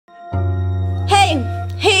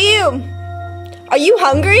you. Are you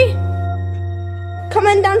hungry? Come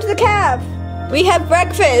on down to the caf. We have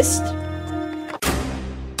breakfast.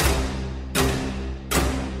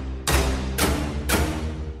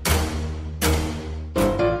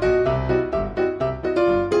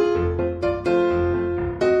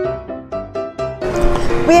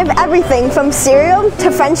 We have everything from cereal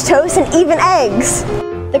to French toast and even eggs.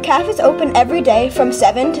 The caf is open every day from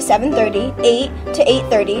 7 to 7:30, 8 to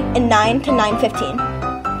 8:30, and 9 to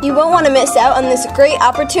 9:15. You won't want to miss out on this great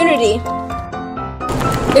opportunity.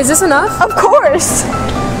 Is this enough? Of course!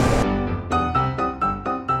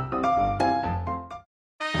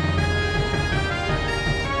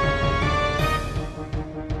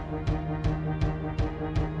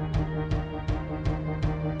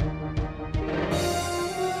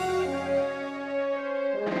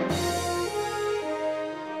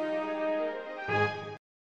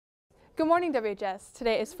 Good morning, WHS.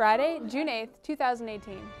 Today is Friday, June 8th,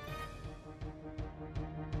 2018.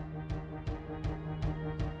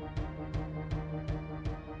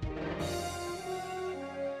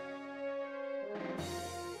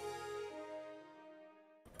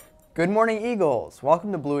 Good morning, Eagles.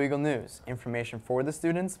 Welcome to Blue Eagle News. Information for the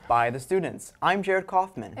students, by the students. I'm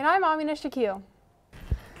Kauffman. And I'm Amina Shakeel.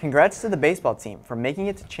 Congrats to the baseball team for making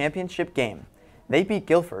it to championship game. They beat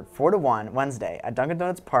Guilford 4-1 Wednesday at Dunkin'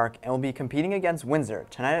 Donuts Park and will be competing against Windsor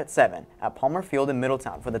tonight at 7 at Palmer Field in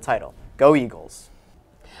Middletown for the title. Go Eagles!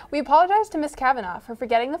 We apologize to Ms. Kavanaugh for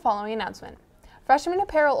forgetting the following announcement. Freshman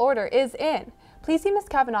apparel order is in. Please see Ms.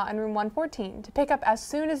 Kavanaugh in room 114 to pick up as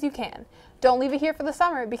soon as you can. Don't leave it here for the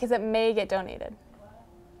summer because it may get donated.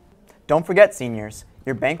 Don't forget, seniors,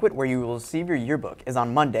 your banquet where you will receive your yearbook is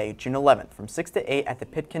on Monday, June 11th from 6 to 8 at the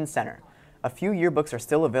Pitkin Center. A few yearbooks are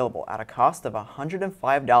still available at a cost of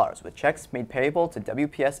 $105 with checks made payable to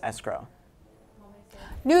WPS Escrow.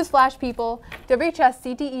 Newsflash, people! WHS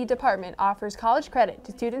CTE department offers college credit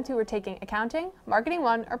to students who are taking accounting, marketing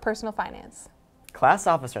 1, or personal finance. Class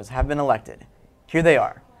officers have been elected. Here they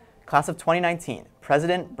are. Class of 2019,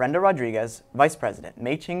 President Brenda Rodriguez, Vice President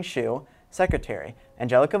Mei-Ching Hsu, Secretary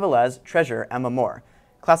Angelica Velez, Treasurer Emma Moore.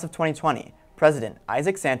 Class of 2020, President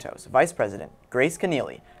Isaac Santos, Vice President Grace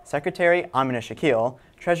Keneally, Secretary Amina Shakeel,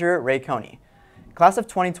 Treasurer Ray Coney. Class of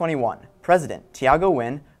 2021, President Tiago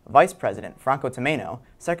Wynn, Vice President Franco Tomeno,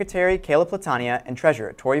 Secretary Kayla Platania, and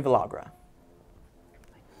Treasurer Tori Villagra.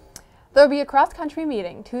 There will be a cross-country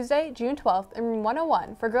meeting Tuesday, June 12th in room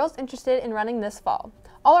 101 for girls interested in running this fall.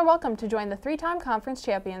 All are welcome to join the 3-time conference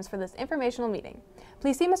champions for this informational meeting.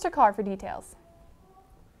 Please see Mr. Carr for details.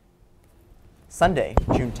 Sunday,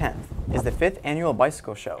 June 10th, is the 5th annual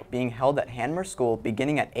bicycle show being held at Hanmer School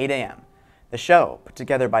beginning at 8 a.m. The show, put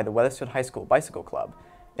together by the Weathersfield High School Bicycle Club,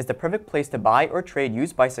 is the perfect place to buy or trade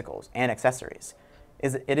used bicycles and accessories.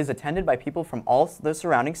 It is attended by people from all the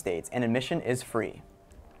surrounding states and admission is free.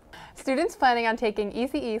 Students planning on taking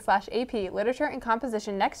ECE/AP Literature and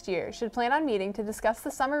Composition next year should plan on meeting to discuss the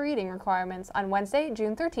summer reading requirements on Wednesday,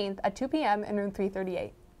 June 13th at 2 p.m. in room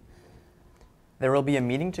 338. There will be a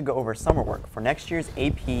meeting to go over summer work for next year's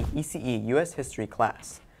AP ECE U.S. History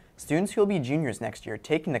class. Students who will be juniors next year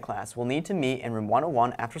taking the class will need to meet in room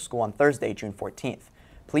 101 after school on Thursday, June 14th.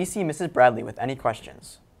 Please see Mrs. Bradley with any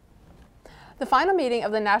questions. The final meeting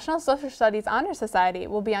of the National Social Studies Honor Society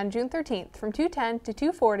will be on June 13th from 2:10 to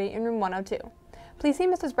 2:40 in room 102. Please see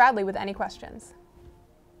Mrs. Bradley with any questions.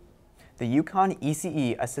 The UConn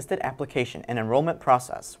ECE Assisted Application and Enrollment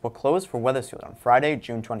process will close for Weathersfield on Friday,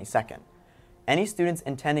 June 22nd. Any students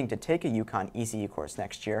intending to take a UConn ECE course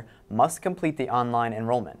next year must complete the online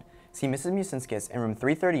enrollment. See Mrs. Musinskis in room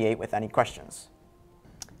 338 with any questions.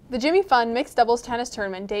 The Jimmy Fun Mixed Doubles Tennis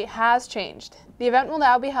Tournament date has changed. The event will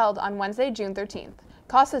now be held on Wednesday, June 13th.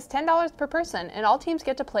 Cost is $10 per person and all teams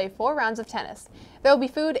get to play 4 rounds of tennis. There will be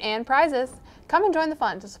food and prizes. Come and join the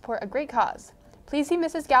fun to support a great cause. Please see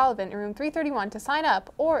Mrs. Gallivan in room 331 to sign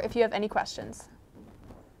up or if you have any questions.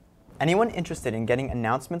 Anyone interested in getting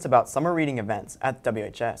announcements about summer reading events at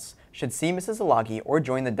WHS should see Mrs. Alagi or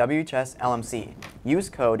join the WHS LMC. Use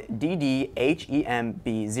code DDHEMB0.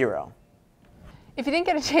 If you didn't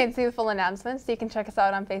get a chance to see the full announcements, you can check us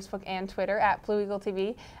out on Facebook and Twitter at Blue Eagle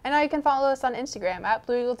TV, and now you can follow us on Instagram at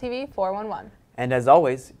Blue Eagle TV 411. And as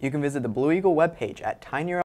always, you can visit the Blue Eagle webpage at tinyurl.com.